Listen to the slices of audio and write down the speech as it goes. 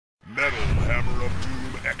Metal Hammer of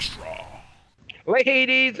Doom Extra.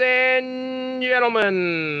 Ladies and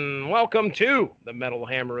gentlemen, welcome to the Metal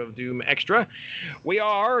Hammer of Doom Extra. We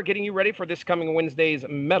are getting you ready for this coming Wednesday's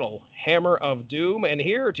Metal Hammer of Doom, and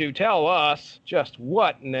here to tell us just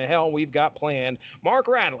what in the hell we've got planned, Mark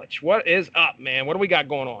Radulich. What is up, man? What do we got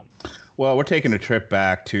going on? Well, we're taking a trip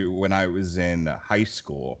back to when I was in high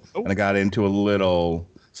school, and I got into a little...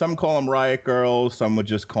 Some call them riot girls, some would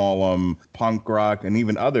just call them punk rock, and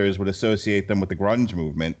even others would associate them with the grunge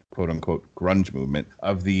movement, quote-unquote grunge movement,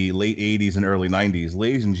 of the late 80s and early 90s.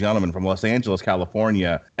 Ladies and gentlemen, from Los Angeles,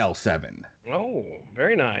 California, L7. Oh,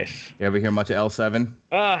 very nice. You ever hear much of L7?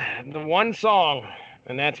 The one song,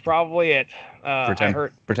 and that's probably it.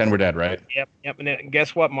 Pretend We're Dead, right? Yep. And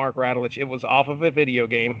guess what, Mark Radulich? It was off of a video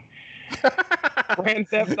game. Grand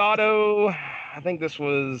Theft Auto, I think this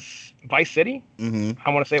was Vice City. Mm-hmm. I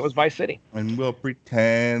want to say it was Vice City. And we'll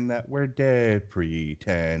pretend that we're dead,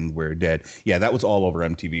 pretend we're dead. Yeah, that was all over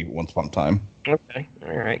MTV once upon a time. Okay,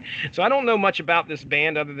 all right. So I don't know much about this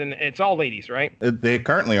band other than it's all ladies, right? They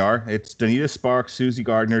currently are. It's Donita Sparks, Susie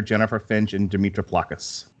Gardner, Jennifer Finch, and Demetra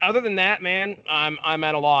Plakis. Other than that, man, I'm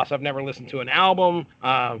at a loss. I've never listened to an album.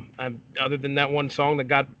 Other than that one song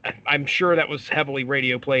that I'm sure that was heavily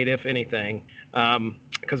radio played, if anything,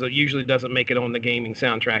 because it usually doesn't make it on the gaming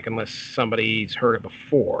soundtrack unless somebody's heard it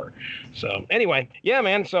before. So anyway, yeah,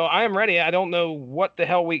 man. So I am ready. I don't know what the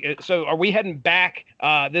hell So are we heading back?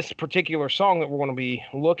 This particular song that we're going to be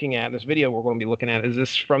looking at, this video we're going to be looking at, is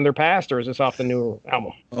this from their past or is this off the new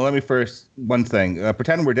album? Well, let me first, one thing.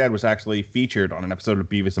 Pretend We're Dead was actually featured on an episode of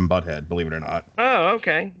Beavis and Butthead, believe it or not. Oh,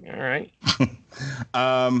 okay. All right.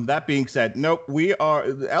 That being said, nope,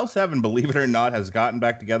 L7, believe it or not, has gotten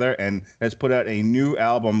back together and has put out a new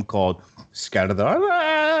album called Scatter the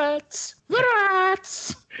Rats. The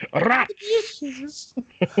Rats. Rats.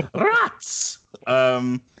 Rats.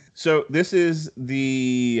 So this is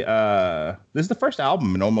the first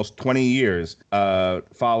album in almost 20 years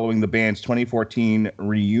following the band's 2014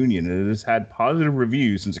 reunion. It has had positive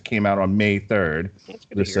reviews since it came out on May 3rd.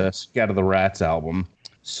 This Scatter the Rats album.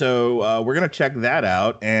 So we're going to check that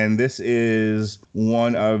out. And this is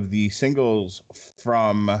one of the singles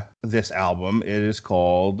from this album. It is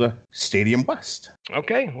called Stadium West.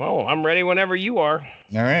 Okay, well, I'm ready whenever you are.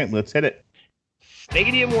 All right, let's hit it.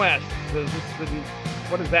 Stadium West.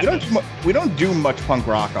 What does that mean? We don't do much punk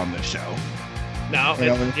rock on this show. No,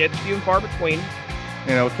 it's few and far between.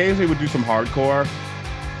 Occasionally we do some hardcore,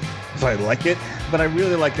 so I like it. But I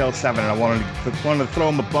really like L7, and I wanted to throw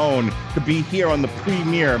him a bone to be here on the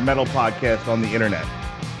premier metal podcast on the internet.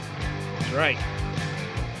 That's right.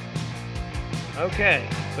 Okay,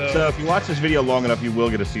 so if you watch this video long enough, you will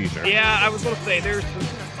get a seizure. Yeah, I was going to say, there's some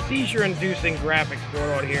seizure-inducing graphics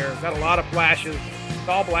going on here. Got a lot of flashes. It's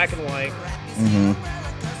all black and white. Mm-hmm.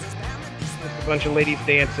 Just a bunch of ladies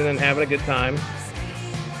dancing and having a good time.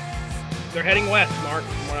 They're heading west, Mark,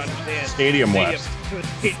 from what I understand. Stadium West.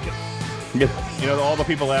 Stadium. All the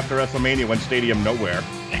people after WrestleMania went Stadium Nowhere.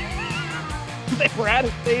 They were at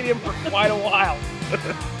a stadium for quite a while.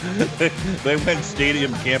 They went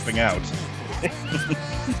stadium camping out.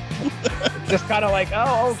 Just kind of like,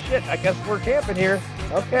 oh shit, I guess we're camping here.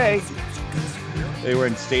 Okay. They were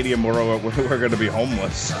in stadium where we're going to be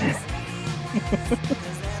homeless.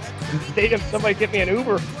 Stadium, somebody get me an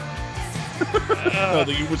Uber. No,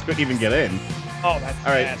 the Ubers couldn't even get in. Oh, that's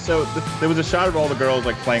all right. bad. So there was a shot of all the girls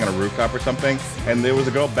like playing on a rooftop or something, and there was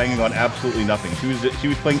a girl banging on absolutely nothing. She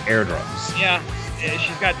was playing air drums. Yeah,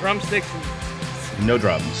 she's got drumsticks. No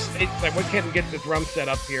drums. It's like, we can't get the drum set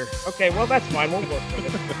up here. Okay, well that's fine. We'll work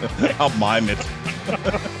with it. I'll mime it.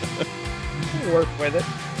 We'll work with it.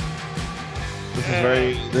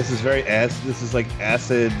 This is like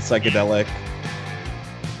acid psychedelic.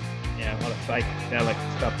 Yeah, a lot of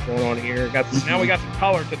psychedelic stuff going on here. Now we got some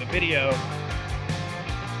color to the video.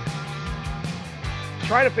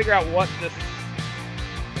 Trying to figure out what this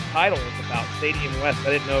title is about, Stadium West. I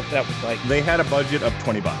didn't know if that was like... They had a budget of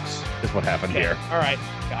 $20 is what happened here. All right,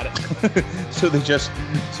 got it. So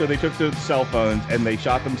they took their cell phones and they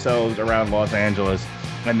shot themselves around Los Angeles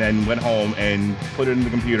and then went home and put it in the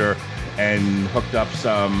computer and hooked up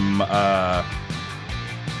some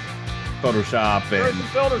Photoshop and... Throw some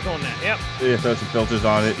filters on that, yep. Yeah, throw some filters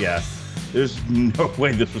on it, yeah. There's no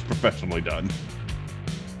way this was professionally done.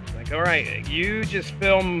 Like, all right, you just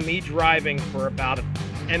film me driving for about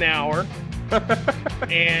an hour,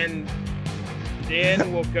 and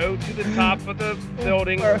then we'll go to the top of the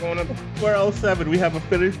building. We're L7. We have a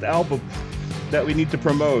finished album that we need to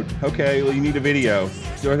promote. Okay, well, you need a video.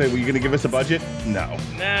 Dorothy, were you going to give us a budget? No.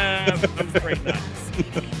 Nah, I'm afraid not.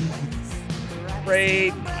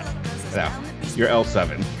 Afraid not. No, you're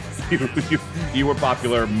L7. you were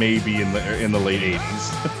popular maybe in the late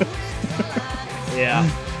 80s. Yeah.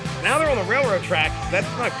 Now they're on the railroad tracks. That's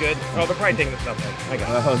not good. Oh, they're probably taking the subway. I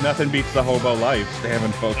got it. Nothing beats the hobo life.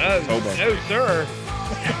 Having folks hobo. No, sir.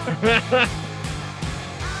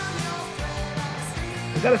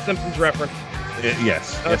 Is that a Simpsons reference?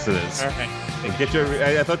 Yes, it is. All right.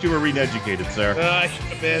 I thought you were re-educated, sir. I should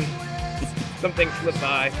have been. Something slipped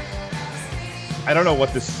by. I don't know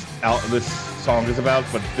what this song is about,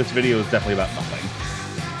 but this video is definitely about nothing.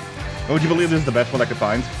 Would you believe this is the best one I could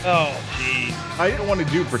find? Oh, jeez. I didn't want to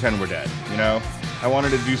do Pretend We're Dead, you know? I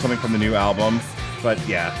wanted to do something from the new album, but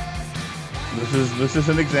yeah. This is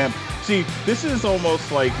an example. See, this is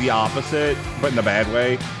almost like the opposite, but in a bad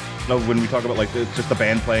way, of when we talk about like it's just a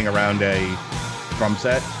band playing around a drum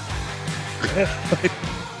set.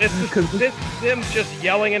 This is them just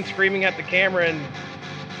yelling and screaming at the camera and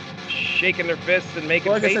shaking their fists and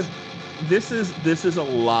making like faces. I said, this is a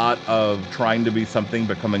lot of trying to be something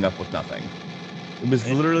but coming up with nothing. It was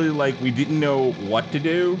literally like we didn't know what to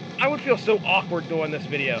do. I would feel so awkward doing this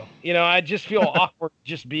video. You know, I just feel awkward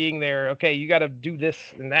just being there. Okay, you got to do this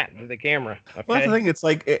and that to the camera. Okay? Well, that's the thing. It's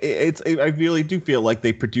like I really do feel like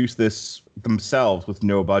they produced this themselves with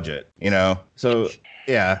no budget. You know, so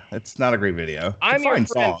yeah, it's not a great video. I'm your fine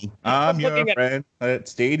friend. Song. I'm your friend at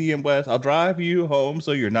Stadium West. I'll drive you home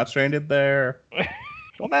so you're not stranded there.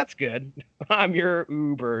 Well, that's good. I'm your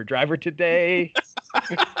Uber driver today.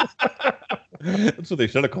 That's what they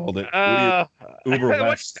should have called it. Uber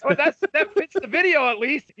West. That fits the video at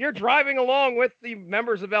least. You're driving along with the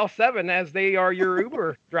members of L7 as they are your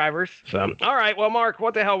Uber drivers. So, all right. Well, Mark,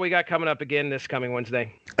 what the hell we got coming up again this coming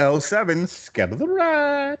Wednesday? L7, Scatter the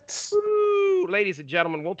Rats. Woo! Ladies and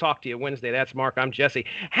gentlemen, we'll talk to you Wednesday. That's Mark. I'm Jesse.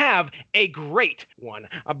 Have a great one.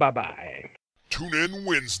 Bye-bye. Tune in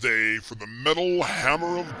Wednesday for the Metal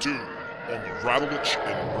Hammer of Doom on the Rattlich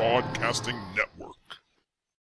and Broadcasting Network.